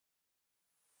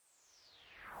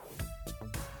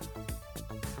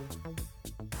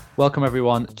Welcome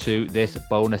everyone to this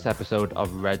bonus episode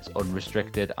of Reds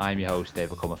Unrestricted. I'm your host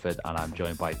David Comerford and I'm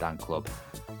joined by Dan Clubb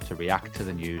to react to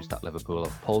the news that Liverpool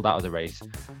have pulled out of the race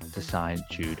to sign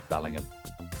Jude Bellingham.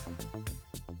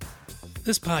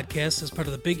 This podcast is part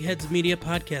of the Big Heads Media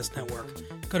Podcast Network.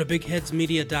 Go to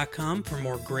bigheadsmedia.com for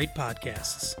more great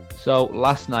podcasts. So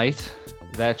last night,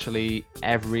 virtually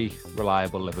every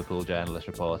reliable Liverpool journalist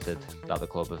reported that the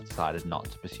club have decided not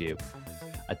to pursue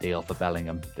a deal for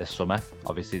Bellingham this summer.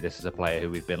 Obviously, this is a player who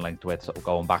we've been linked with sort of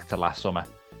going back to last summer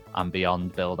and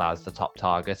beyond, billed as the top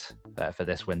target for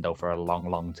this window for a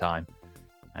long time.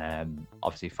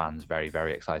 Obviously, fans very,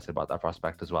 very excited about that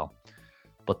prospect as well.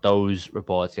 But those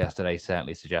reports yesterday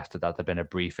certainly suggested that there'd been a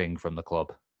briefing from the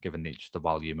club, given just the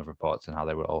volume of reports and how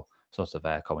they were all sort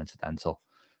of coincidental.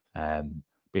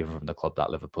 Briefing from the club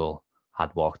that Liverpool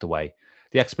had walked away.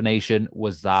 The explanation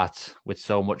was that with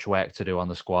so much work to do on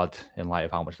the squad, in light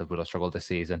of how much Liverpool have struggled this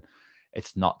season,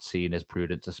 it's not seen as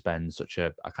prudent to spend such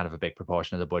a kind of a big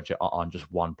proportion of the budget on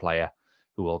just one player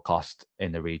who will cost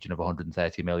in the region of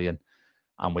 130 million.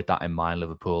 And with that in mind,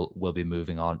 Liverpool will be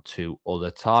moving on to other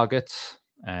targets.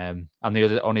 And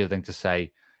the only other thing to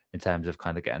say in terms of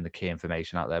kind of getting the key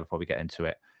information out there before we get into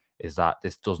it is that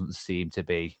this doesn't seem to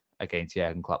be against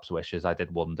Jurgen Klopp's wishes. I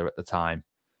did wonder at the time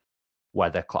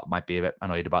whether Klopp might be a bit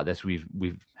annoyed about this.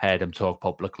 We've heard him talk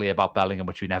publicly about Bellingham,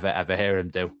 which we never ever hear him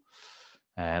do.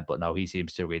 But no, he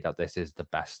seems to agree that this is the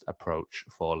best approach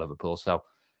for Liverpool. So,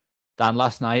 Dan,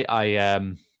 last night I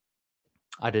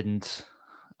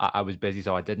was busy,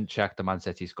 so I didn't check the Man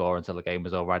City score until the game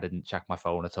was over. I didn't check my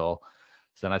phone at all.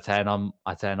 So then I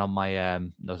turn on my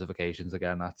notifications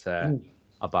again at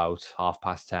about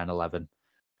 10:30, 11,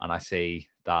 and I see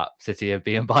that City have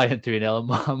been buying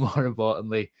 3-0. And more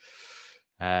importantly,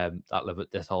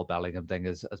 this whole Bellingham thing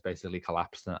has basically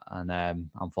collapsed and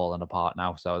I'm falling apart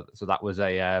now. So that was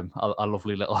a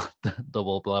lovely little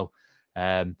double blow.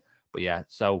 But yeah,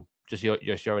 so just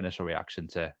your initial reaction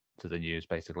to the news,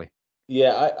 basically.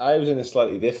 Yeah, I was in a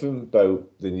slightly different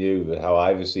boat than you with how I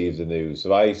received the news.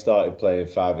 So I started playing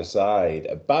five-a-side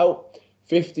about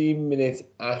 15 minutes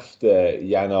after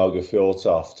Jan Åge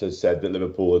Fjørtoft had said that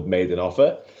Liverpool had made an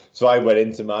offer. So I went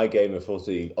into my game of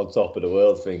footy on top of the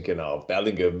world thinking, oh,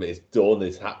 Bellingham, it's done,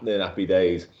 it's happening, happy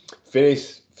days.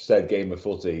 Finished said game of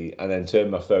footy and then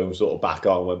turned my phone sort of back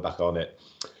on, went back on it.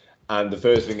 And the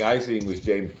first thing I seen was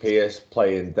James Pearce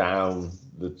playing down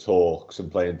the talks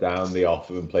and playing down the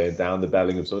offer and playing down the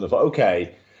Bellingham stuff. And I thought,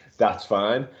 okay, that's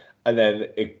fine. And then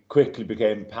it quickly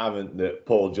became apparent that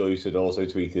Paul Joyce had also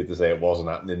tweeted to say it wasn't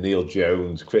happening. Neil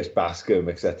Jones, Chris Bascombe,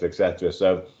 etc., etc.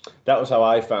 So that was how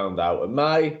I found out. And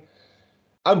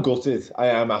I'm gutted. I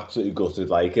am absolutely gutted.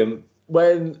 Like,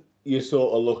 when you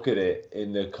sort of look at it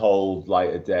in the cold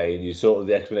light of day, and you sort of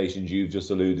the explanations you've just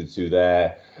alluded to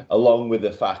there, along with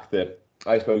the fact that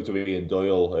I spoke to Ian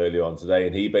Doyle earlier on today,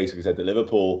 and he basically said that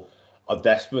Liverpool are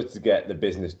desperate to get the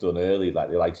business done early, like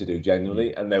they like to do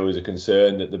generally. And there was a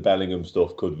concern that the Bellingham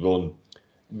stuff could run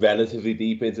relatively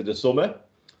deep into the summer.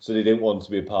 So they didn't want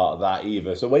to be a part of that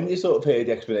either. So when you sort of hear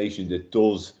the explanation, it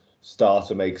does start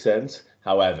to make sense.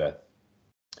 However,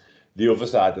 the other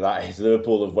side of that is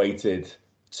Liverpool have waited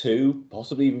 2,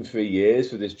 possibly even 3 years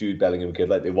for this Jude Bellingham kid.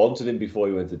 Like, they wanted him before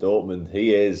he went to Dortmund.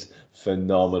 He is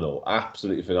phenomenal,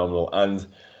 absolutely phenomenal. And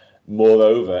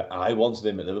moreover, I wanted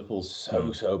him at Liverpool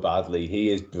so badly.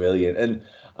 He is brilliant. And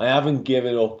I haven't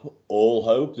given up all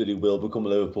hope that he will become a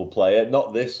Liverpool player.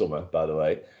 Not this summer, by the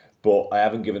way, but I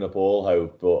haven't given up all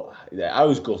hope. But yeah, I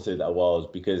was gutted, I was,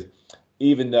 because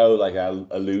even though, like I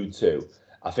allude to,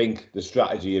 I think the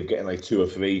strategy of getting like 2 or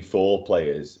 3, 4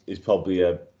 players is probably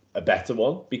a better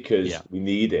one because we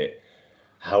need it.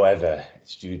 Wehowever,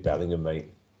 it's Jude Bellingham,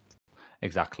 mate.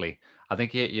 Exactly. I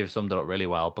think you've summed it up really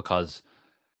well because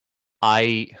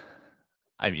we've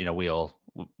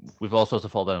all sorts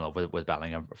of fallen in love with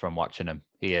Bellingham from watching him.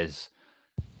 He is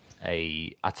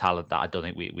a talent that I don't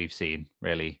think we've seen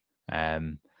really.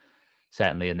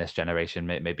 Certainly in this generation,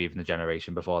 maybe even the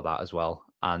generation before that as well.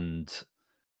 And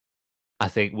I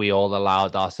think we all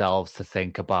allowed ourselves to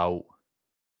think about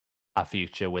a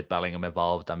future with Bellingham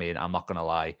involved. I mean, I'm not going to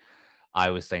lie. I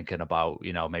was thinking about,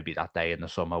 maybe that day in the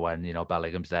summer when,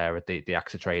 Bellingham's there at the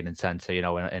AXA training centre, in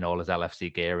all his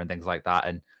LFC gear and things like that.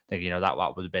 And thinking, that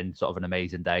would have been sort of an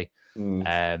amazing day.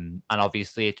 And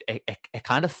obviously it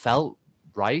kind of felt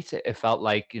right. It felt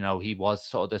like, he was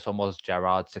sort of, this one was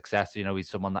Gerrard's success. He's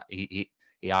someone that he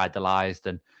idolised,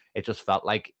 and it just felt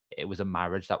like it was a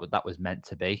marriage that was meant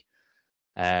to be.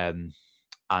 And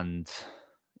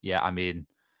yeah, I mean,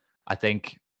 I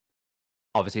think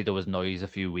obviously there was noise a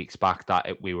few weeks back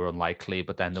that we were unlikely,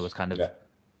 but then there was kind of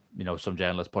some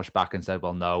journalists pushed back and said,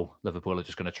 well, no, Liverpool are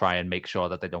just going to try and make sure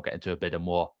that they don't get into a bidding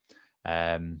war.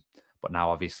 But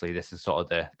now, obviously, this is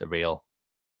sort of the real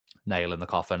nail in the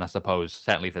coffin, I suppose,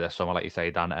 certainly for this summer, like you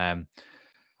say, Dan.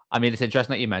 I mean, it's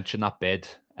interesting that you mentioned that bid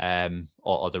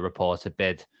or the reported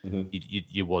bid. Mm-hmm.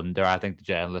 You wonder. I think the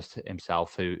journalist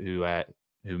himself who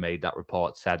made that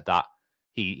report said that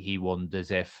he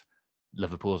wonders if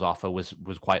Liverpool's offer was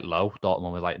quite low.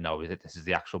 Dortmund was like, no, this is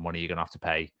the actual money you're going to have to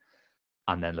pay.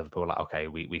 And then Liverpool were like, okay,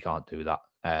 we can't do that.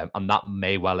 And that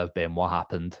may well have been what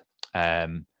happened.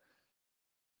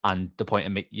 And the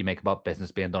point you make about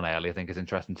business being done early, I think, is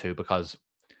interesting too, because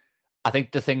I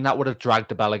think the thing that would have dragged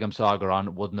the Bellingham saga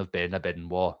on wouldn't have been a bidding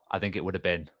war. I think it would have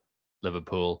been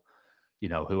Liverpool,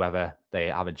 whoever they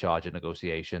have in charge of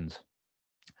negotiations,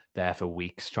 there for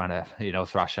weeks trying to,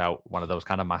 thrash out one of those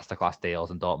kind of masterclass deals,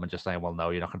 and Dortmund just saying, well,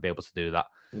 no, you're not going to be able to do that.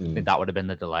 I think that would have been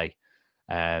the delay.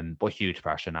 But huge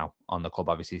pressure now on the club,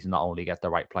 obviously, to not only get the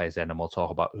right players in, and we'll talk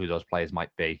about who those players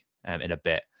might be in a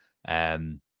bit,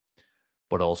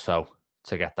 but also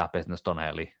to get that business done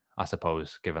early, I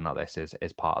suppose, given that this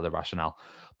is part of the rationale.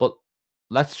 But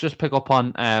let's just pick up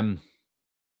on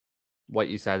what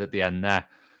you said at the end there.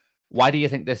 Why do you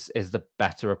think this is the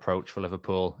better approach for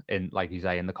Liverpool in, like you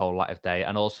say, in the cold light of day?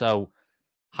 And also,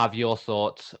 have your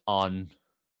thoughts on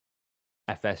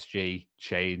FSG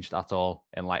changed at all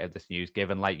in light of this news,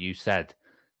 given, like you said,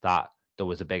 that there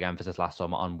was a big emphasis last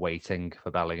summer on waiting for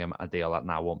Bellingham, a deal that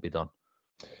now won't be done?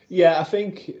 Yeah, I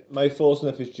think my thoughts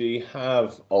on FSG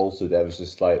have altered ever so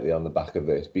slightly on the back of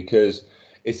this, because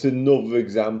it's another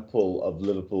example of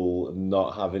Liverpool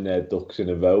not having their ducks in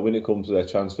a row when it comes to their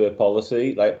transfer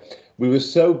policy. Like, we were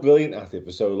so brilliant at it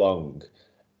for so long,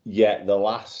 yet the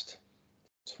last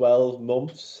 12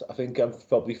 months, I think I'm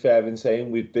probably fair in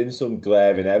saying, we've been some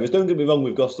glaring errors. Don't get me wrong,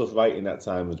 we've got stuff right in that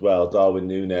time as well. Darwin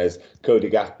Núñez, Cody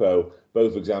Gakpo,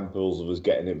 both examples of us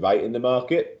getting it right in the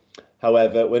market.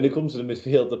 However, when it comes to the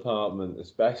midfield department,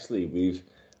 especially,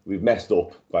 we've messed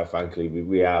up, quite frankly.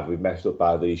 We've messed up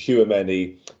badly.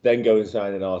 Tchouaméni, then go and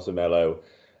sign an Arsenal,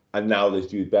 and now this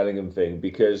Jude Bellingham thing.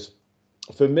 Because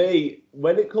for me,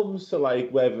 when it comes to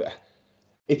whether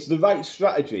it's the right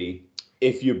strategy,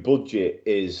 if your budget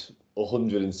is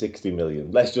 160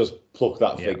 million, let's just pluck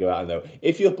that figure out now.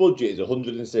 If your budget is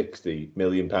 160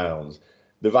 million pounds,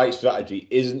 the right strategy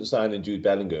isn't signing Jude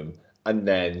Bellingham and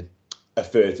then a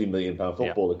 30 million pound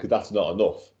footballer, because that's not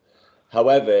enough.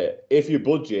 However, if your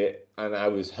budget, and I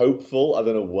was hopeful, I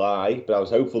don't know why, but I was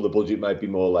hopeful the budget might be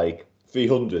more like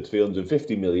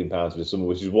 350 million pounds for the summer,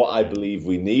 which is what I believe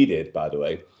we needed, by the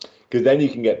way, because then you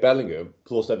can get Bellingham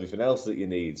plus everything else that you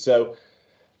need. So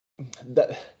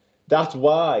that's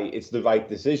why it's the right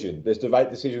decision. It's the right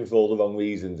decision for all the wrong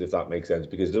reasons, if that makes sense.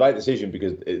 Because the right decision,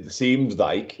 because it seems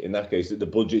like, in that case, that the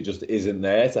budget just isn't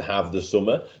there to have the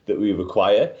summer that we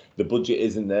require. The budget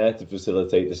isn't there to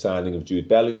facilitate the signing of Jude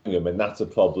Bellingham, and that's a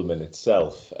problem in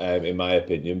itself, in my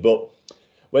opinion. But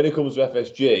when it comes to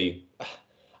FSG,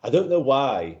 I don't know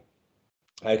why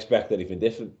I expect anything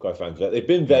different, quite frankly. They've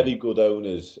been very good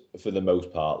owners for the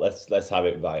most part. Let's have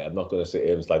it right. I'm not going to sit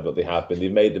here and say what they have been.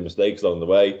 They've made the mistakes along the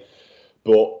way.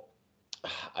 But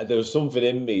there was something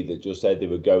in me that just said they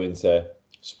were going to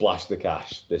splash the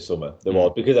cash this summer. There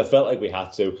was, because I felt like we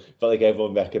had to. Felt like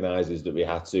everyone recognises that we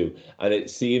had to, and it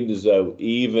seemed as though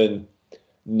even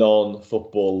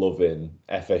non-football loving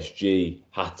FSG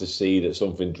had to see that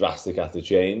something drastic had to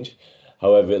change.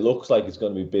 However, it looks like it's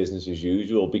going to be business as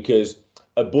usual, because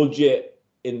a budget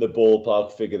in the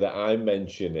ballpark figure that I'm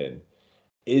mentioning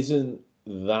isn't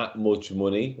that much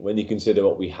money when you consider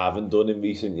what we haven't done in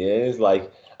recent years.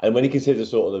 And when you consider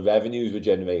sort of the revenues we're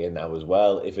generating now as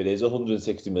well, if it is a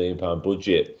 £160 million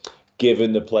budget,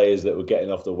 given the players that we're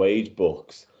getting off the wage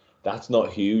books, that's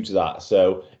not huge, that.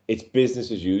 So it's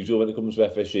business as usual when it comes to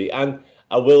FSG. And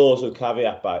I will also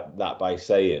caveat that by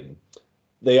saying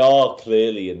they are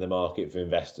clearly in the market for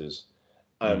investors.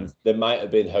 And there might have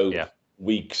been hope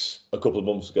weeks, a couple of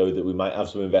months ago, that we might have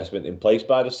some investment in place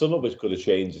by the summer, which could have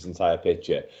changed this entire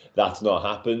picture. That's not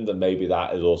happened, and maybe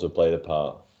that has also played a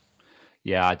part.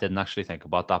 Yeah, I didn't actually think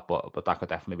about that, but that could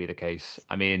definitely be the case.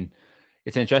 I mean,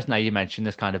 it's interesting how you mentioned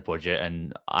this kind of budget,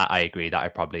 and I agree that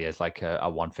it probably is like a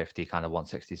 150, kind of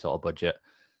 160 sort of budget.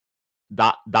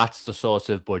 That's the sort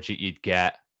of budget you'd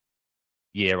get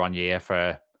year on year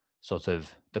for sort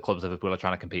of the clubs Liverpool are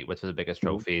trying to compete with for the biggest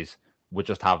trophies. Would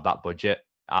just have that budget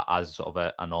as sort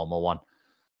of a normal one.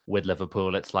 With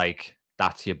Liverpool, it's like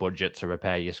that's your budget to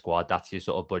repair your squad. That's your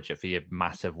sort of budget for your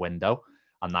massive window,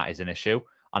 and that is an issue.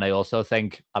 And I also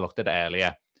think, I looked at it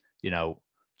earlier,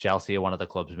 Chelsea are one of the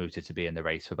clubs mooted to be in the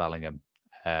race for Bellingham.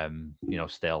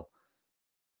 Still,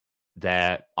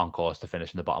 they're on course to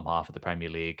finish in the bottom half of the Premier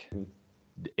League.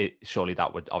 Surely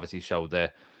that would obviously show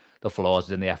the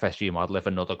flaws in the FSG model. If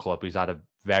another club who's had a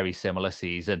very similar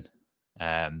season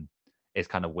is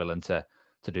kind of willing to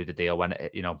do the deal, when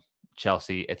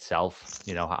Chelsea itself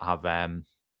have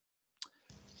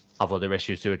other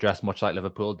issues to address, much like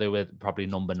Liverpool do, with probably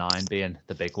number 9 being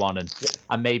the big one.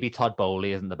 And maybe Todd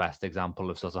Bowley isn't the best example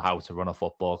of sort of how to run a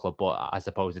football club, but I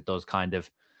suppose it does kind of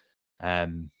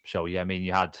show you. I mean,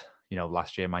 you had,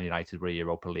 last year Man United were a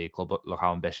Europa League club, but look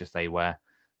how ambitious they were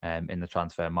in the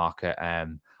transfer market.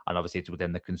 And obviously it's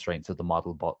within the constraints of the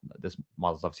model, but this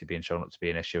model's obviously being shown up to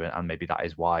be an issue, and maybe that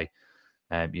is why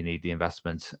you need the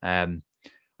investment.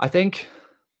 I think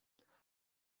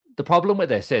the problem with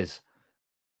this is,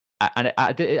 and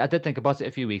I did think about it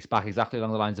a few weeks back, exactly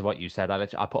along the lines of what you said. I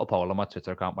put a poll on my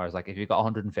Twitter account where I was like, if you've got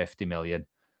 150 million,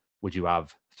 would you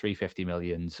have 350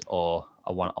 millions or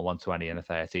a 120 and a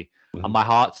 30? Mm-hmm. And my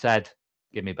heart said,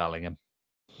 give me Bellingham.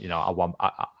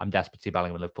 I'm desperate to see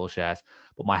Bellingham in Liverpool shares,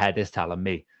 but my head is telling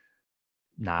me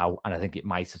now, and I think it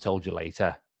might have told you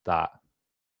later, that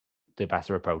the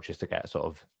better approach is to get sort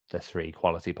of the 3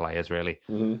 quality players, really.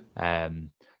 Mm-hmm.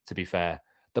 To be fair,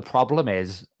 the problem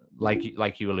is,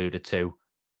 like you alluded to,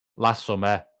 last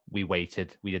summer we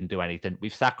waited, we didn't do anything.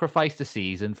 We've sacrificed the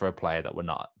season for a player that we're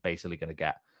not basically going to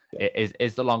get. It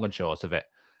is the long and short of it.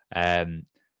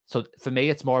 So for me,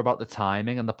 it's more about the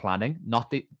timing and the planning,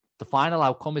 not the final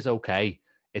outcome is okay.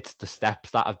 It's the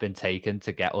steps that have been taken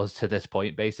to get us to this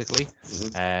point, basically.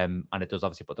 Mm-hmm. And it does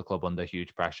obviously put the club under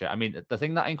huge pressure. I mean, the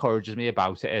thing that encourages me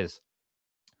about it is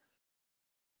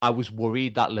I was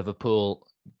worried that Liverpool,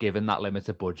 given that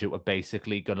limited budget, were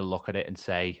basically going to look at it and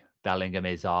say, Bellingham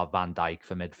is our Van Dijk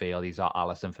for midfield, he's our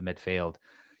Alisson for midfield.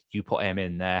 You put him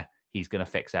in there, he's going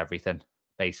to fix everything,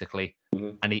 basically.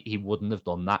 Mm-hmm. And he wouldn't have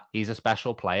done that. He's a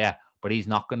special player, but he's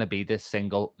not going to be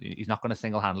he's not going to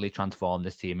single-handedly transform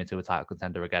this team into a title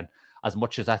contender again. As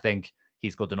much as I think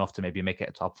he's good enough to maybe make it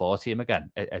a top 4 team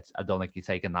again, I don't think he's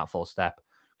taken that full step.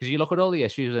 Because you look at all the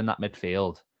issues in that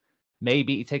midfield,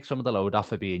 maybe he takes some of the load off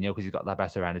Fabinho because he's got that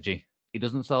better energy. He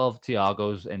doesn't solve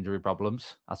Thiago's injury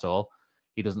problems at all.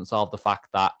 He doesn't solve the fact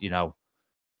that, a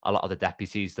lot of the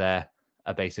deputies there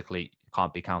are basically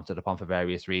can't be counted upon for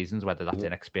various reasons, whether that's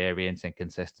inexperience,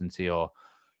 inconsistency, or,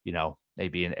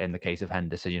 maybe in the case of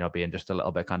Henderson, being just a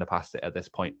little bit kind of past it at this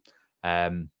point.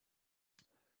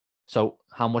 So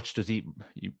how much does he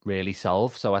really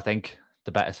solve? So I think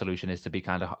the better solution is to be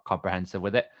kind of comprehensive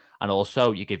with it. And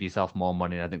also you give yourself more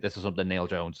money. And I think this is something Neil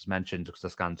Jones has mentioned because I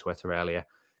scanned Twitter earlier.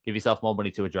 Give yourself more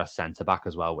money to address centre-back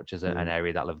as well, which is an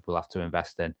area that Liverpool have to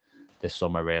invest in this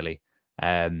summer, really.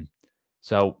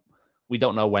 So we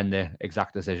don't know when the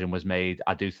exact decision was made.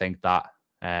 I do think that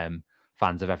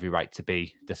fans have every right to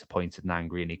be disappointed and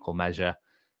angry in equal measure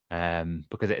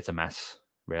because it's a mess,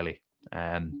 really.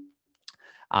 And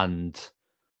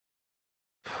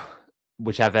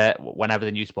whenever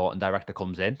the new sporting director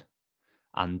comes in,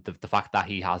 and the fact that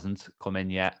he hasn't come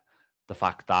in yet, the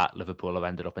fact that Liverpool have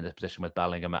ended up in this position with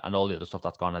Bellingham and all the other stuff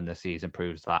that's gone on this season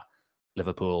proves that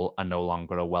Liverpool are no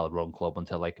longer a well-run club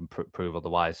until they can prove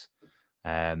otherwise.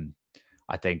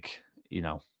 I think,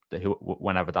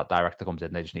 whenever that director comes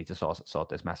in, they just need to sort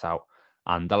this mess out.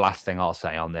 And the last thing I'll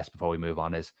say on this before we move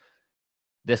on is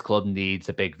this club needs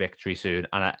a big victory soon.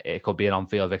 And it could be an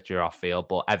on-field victory or off-field,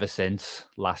 but ever since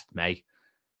last May,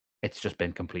 it's just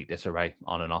been complete disarray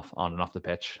on and off the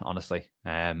pitch, honestly.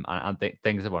 And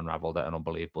things have unraveled at an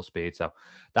unbelievable speed. So,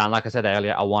 Dan, like I said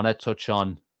earlier, I want to touch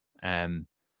on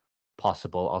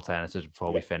possible alternatives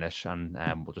before we finish, and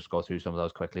we'll just go through some of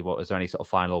those quickly. But is there any sort of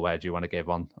final word you want to give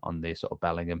on the sort of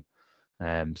Bellingham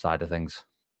side of things?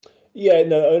 Yeah,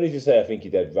 no, only to say I think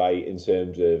you're dead right in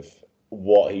terms of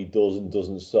what he does and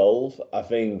doesn't solve. I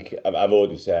think I've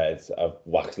already said I've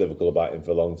waxed Liverpool about him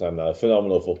for a long time now. A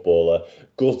phenomenal footballer,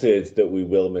 gutted that we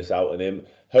will miss out on him.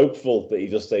 Hopeful that he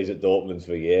just stays at Dortmund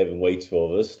for a year and waits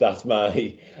for us. That's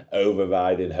my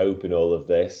overriding hope in all of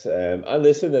this. And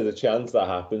listen, there's a chance that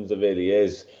happens. There really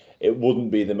is. It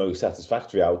wouldn't be the most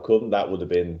satisfactory outcome. That would have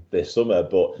been this summer.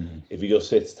 But if he just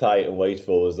sits tight and waits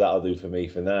for us, that'll do for me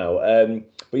for now.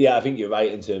 But yeah, I think you're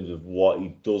right in terms of what he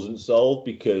doesn't solve,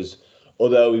 because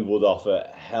although he would offer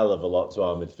a hell of a lot to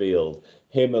our midfield,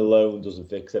 him alone doesn't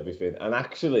fix everything. And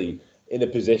actually, in a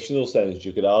positional sense,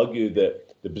 you could argue that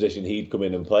the position he'd come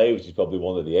in and play, which is probably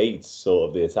one of the 8, sort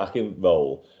of the attacking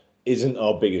role, isn't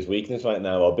our biggest weakness right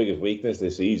now. Our biggest weakness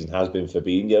this season has been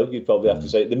Fabinho. You'd probably have to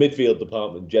say the midfield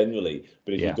department generally,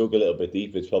 but if you dug a little bit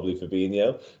deeper, it's probably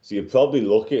Fabinho. So you're probably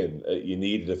looking at you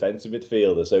need a defensive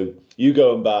midfielder. So you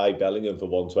go and buy Bellingham for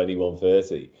 120,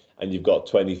 130, and you've got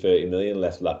 20, 30 million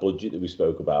less of that budget that we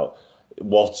spoke about.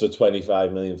 what's a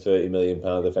 25 million, 30 million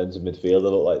pound defensive midfielder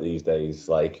look like these days?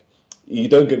 Like, you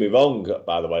don't get me wrong,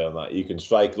 by the way, on that. You can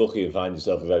strike lucky and find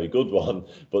yourself a very good one,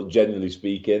 but generally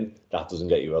speaking, that doesn't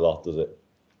get you a lot, does it?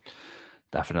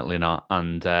 Definitely not.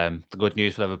 And the good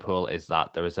news for Liverpool is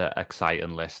that there is an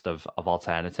exciting list of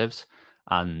alternatives.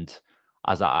 And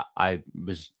as I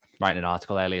was writing an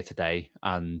article earlier today,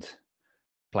 and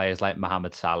players like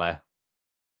Mohamed Salah,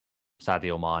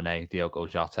 Sadio Mane, Diogo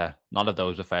Jota, none of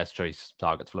those were first choice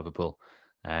targets for Liverpool.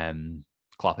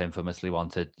 Klopp infamously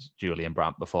wanted Julian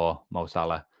Brandt before Mo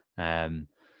Salah.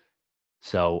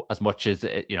 So as much as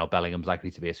Bellingham's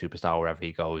likely to be a superstar wherever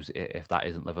he goes, if that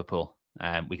isn't Liverpool,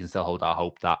 we can still hold our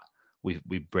hope that we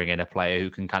bring in a player who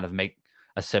can kind of make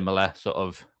a similar sort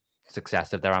of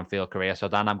success of their Anfield career. So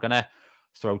Dan, I'm gonna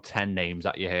throw 10 names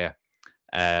at you here.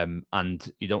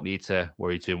 And you don't need to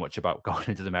worry too much about going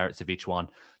into the merits of each one.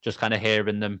 Just kind of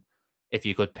hearing them. If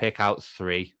you could pick out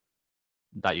 3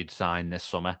 that you'd sign this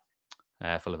summer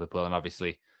for Liverpool, and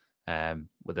obviously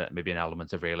with maybe an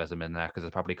element of realism in there, because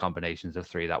there's probably combinations of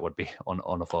 3 that would be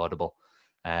unaffordable.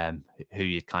 Who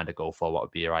you'd kind of go for, what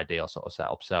would be your ideal sort of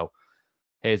setup. So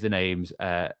here's the names: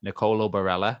 Nicolo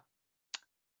Barella,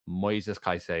 Moises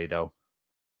Caicedo,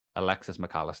 Alexis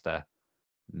McAllister,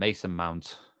 Mason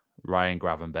Mount, Ryan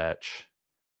Gravenberch,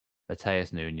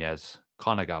 Mateus Nunes,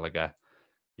 Conor Gallagher,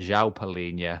 João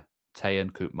Palhinha,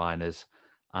 Tejan Koopmeiners,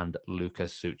 and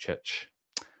Lucas Sucic.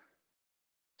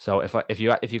 So if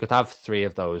you could have 3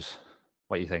 of those,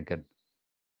 what are you thinking?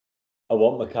 I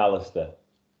want McAllister.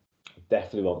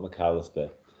 Definitely want McAllister.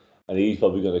 And he's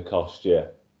probably going to cost you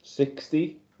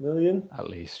 60 million? At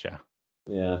least, yeah.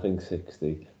 Yeah, I think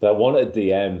 60. But I want a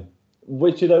DM.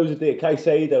 Which of those are the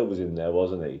Caicedo was in there,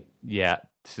 wasn't he? Yeah,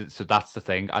 so that's the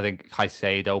thing. I think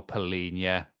Caicedo,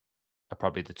 Palhinha are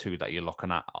probably the 2 that you're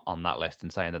looking at on that list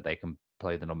and saying that they can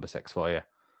play the number 6 for you.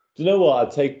 Do you know what?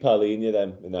 I'd take Palhinha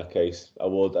then in that case. I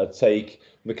would. I'd take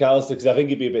McAllister because I think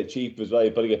he'd be a bit cheap as well.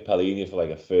 You'd probably get Palhinha for like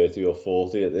a 30 or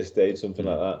 40 at this stage, something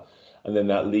like that. And then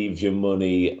that leaves your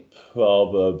money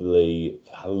probably.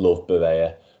 I love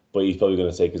Bavea, but he's probably going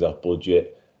to take us off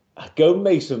budget. Go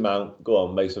Mason Mount. Go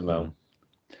on, Mason Mount.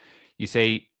 You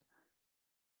see,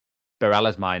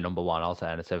 Barella's my number 1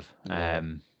 alternative.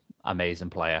 Amazing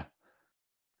player.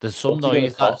 There's some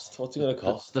noise What's he going to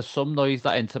cost? There's some noise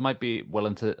that Inter might be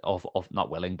willing to, of not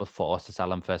willing, but forced to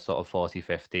sell him for sort of 40,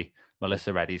 50.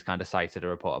 Melissa Reddy's kind of cited a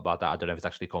report about that. I don't know if it's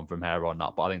actually come from her or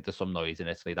not, but I think there's some noise in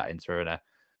Italy that Inter are in a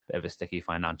bit of a sticky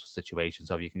financial situation.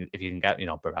 So if you can get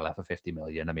Barella for 50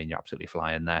 million, I mean, you're absolutely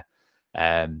flying there.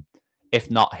 If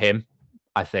not him,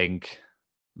 I think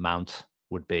Mount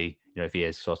would be, if he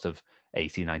is sort of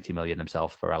 80, 90 million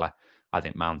himself, Barella, I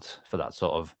think Mount for that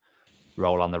sort of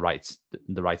role on the right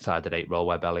side of the 8 role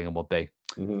where Bellingham would be.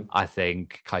 I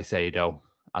think Caicedo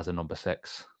as a number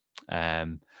 6.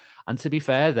 And to be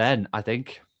fair, then I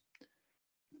think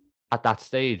at that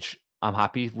stage, I'm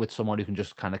happy with someone who can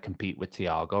just kind of compete with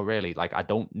Thiago. Really, like I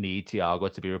don't need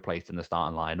Thiago to be replaced in the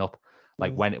starting lineup.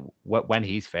 Like when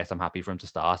he's fit, I'm happy for him to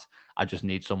start. I just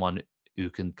need someone who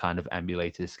can kind of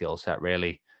emulate his skill set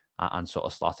really and sort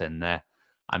of slot in there.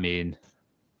 I mean,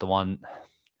 the one,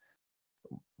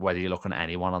 whether you're looking at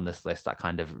anyone on this list that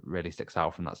kind of really sticks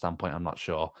out from that standpoint, I'm not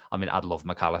sure. I mean, I'd love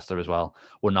McAllister as well.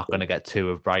 We're not going to get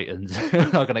 2 of Brighton's. We're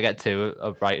not going to get 2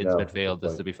 of Brighton's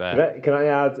midfielders, to be fair. Can I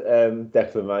add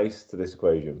Declan Rice to this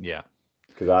equation? Yeah.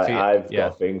 Because I've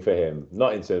got a thing for him.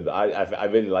 Not in terms of, I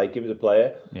really like him as a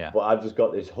player. Yeah. But I've just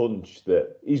got this hunch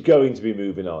that he's going to be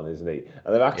moving on, isn't he?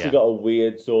 And I've actually got a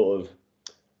weird sort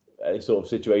of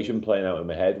situation playing out in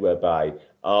my head whereby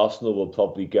Arsenal will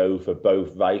probably go for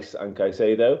both Rice and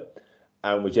Caicedo,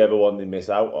 and whichever one they miss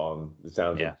out on, it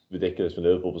sounds ridiculous from a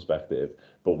Liverpool perspective,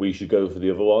 but we should go for the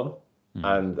other one,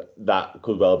 and that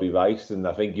could well be Rice, and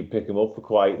I think you'd pick him up for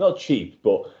quite, not cheap,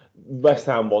 but West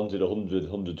Ham wanted 100,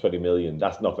 120 million.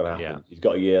 That's not going to happen. Yeah. He's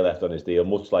got a year left on his deal,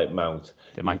 much like Mount.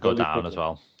 They might go down as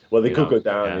well. Well, they could go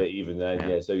down even then,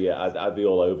 yeah. So, I'd be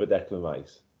all over Declan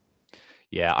Rice.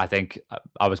 Yeah, I think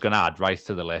I was going to add Rice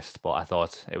to the list, but I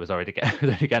thought it was already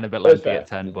getting a bit lengthy at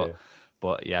 10.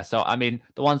 But yeah, so I mean,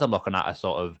 the ones I'm looking at are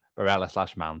sort of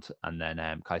Barella / Mount, and then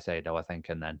Caicedo, I think,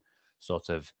 and then sort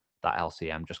of that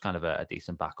LCM, just kind of a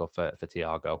decent backup for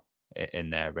Thiago in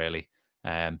there, really.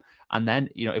 And then,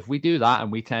 if we do that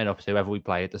and we turn up to whoever we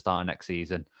play at the start of next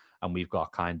season, and we've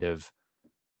got kind of,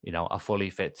 a fully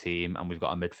fit team, and we've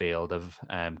got a midfield of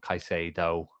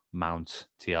Caicedo, Mount,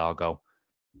 Thiago,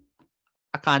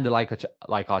 I kind of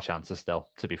like our chances still,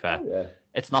 to be fair. Yeah.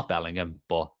 It's not Bellingham,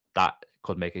 but that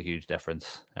could make a huge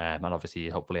difference. And obviously,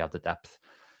 you hopefully have the depth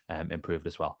improved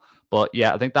as well. But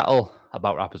yeah, I think that'll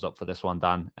about wrap us up for this one,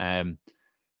 Dan.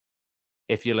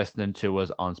 If you're listening to us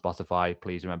on Spotify,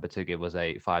 please remember to give us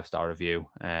a 5-star review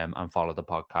and follow the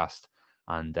podcast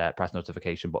and press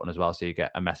notification button as well, so you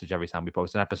get a message every time we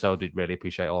post an episode. We'd really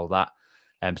appreciate all of that.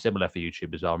 Similar for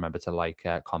YouTube as well. Remember to like,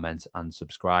 comment, and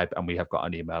subscribe. And we have got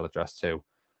an email address too,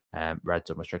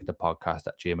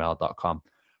 redsunrestrictedpodcast@gmail.com.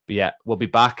 But yeah, we'll be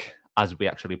back as we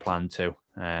actually plan to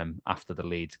after the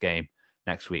Leeds game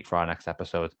next week for our next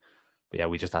episode. But yeah,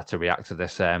 we just had to react to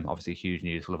this. Obviously, huge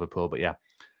news for Liverpool. But yeah,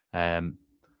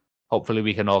 hopefully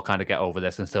we can all kind of get over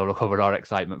this and still recover our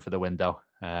excitement for the window.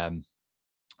 I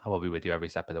will be with you every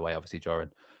step of the way, obviously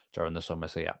during the summer.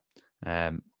 So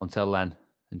yeah, until then,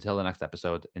 until the next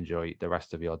episode, enjoy the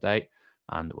rest of your day,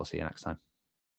 and we'll see you next time.